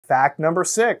Fact number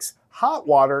 6, hot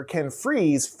water can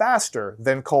freeze faster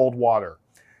than cold water.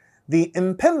 The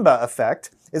Mpemba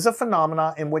effect is a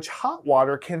phenomenon in which hot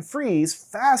water can freeze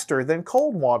faster than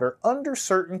cold water under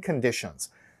certain conditions.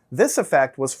 This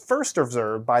effect was first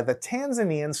observed by the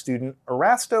Tanzanian student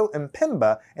Erasto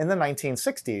Mpemba in the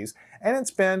 1960s, and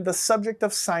it's been the subject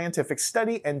of scientific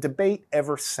study and debate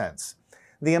ever since.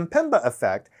 The Mpemba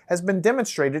effect has been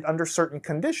demonstrated under certain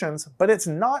conditions, but it's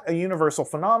not a universal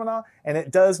phenomenon, and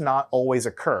it does not always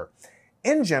occur.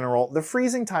 In general, the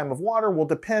freezing time of water will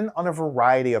depend on a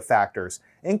variety of factors,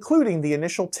 including the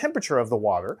initial temperature of the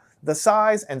water, the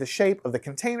size and the shape of the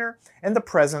container, and the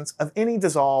presence of any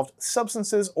dissolved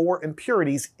substances or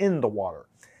impurities in the water.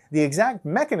 The exact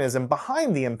mechanism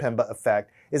behind the Mpemba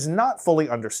effect is not fully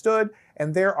understood,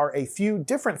 and there are a few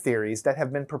different theories that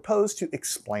have been proposed to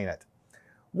explain it.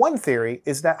 One theory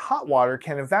is that hot water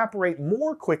can evaporate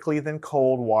more quickly than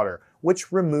cold water,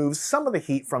 which removes some of the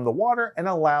heat from the water and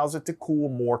allows it to cool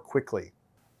more quickly.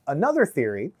 Another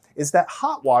theory is that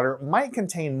hot water might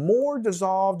contain more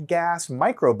dissolved gas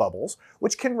microbubbles,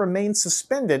 which can remain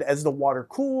suspended as the water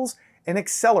cools and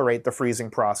accelerate the freezing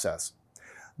process.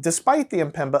 Despite the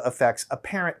Mpemba effect's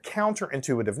apparent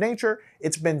counterintuitive nature,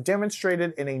 it's been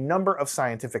demonstrated in a number of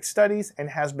scientific studies and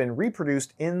has been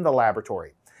reproduced in the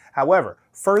laboratory. However,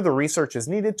 further research is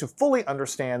needed to fully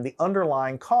understand the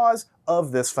underlying cause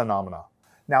of this phenomena.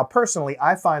 Now, personally,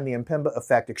 I find the Mpemba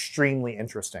effect extremely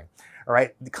interesting. All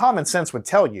right, the common sense would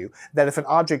tell you that if an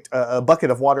object, a bucket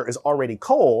of water is already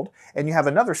cold, and you have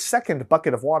another second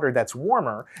bucket of water that's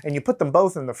warmer, and you put them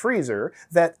both in the freezer,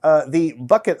 that the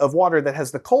bucket of water that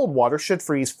has the cold water should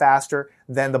freeze faster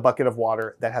than the bucket of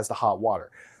water that has the hot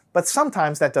water. But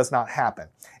sometimes that does not happen.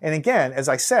 And again, as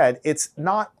I said, it's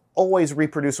not always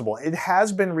reproducible. It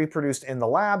has been reproduced in the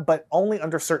lab, but only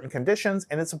under certain conditions,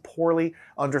 and it's a poorly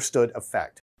understood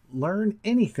effect. Learn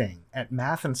anything at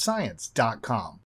mathandscience.com.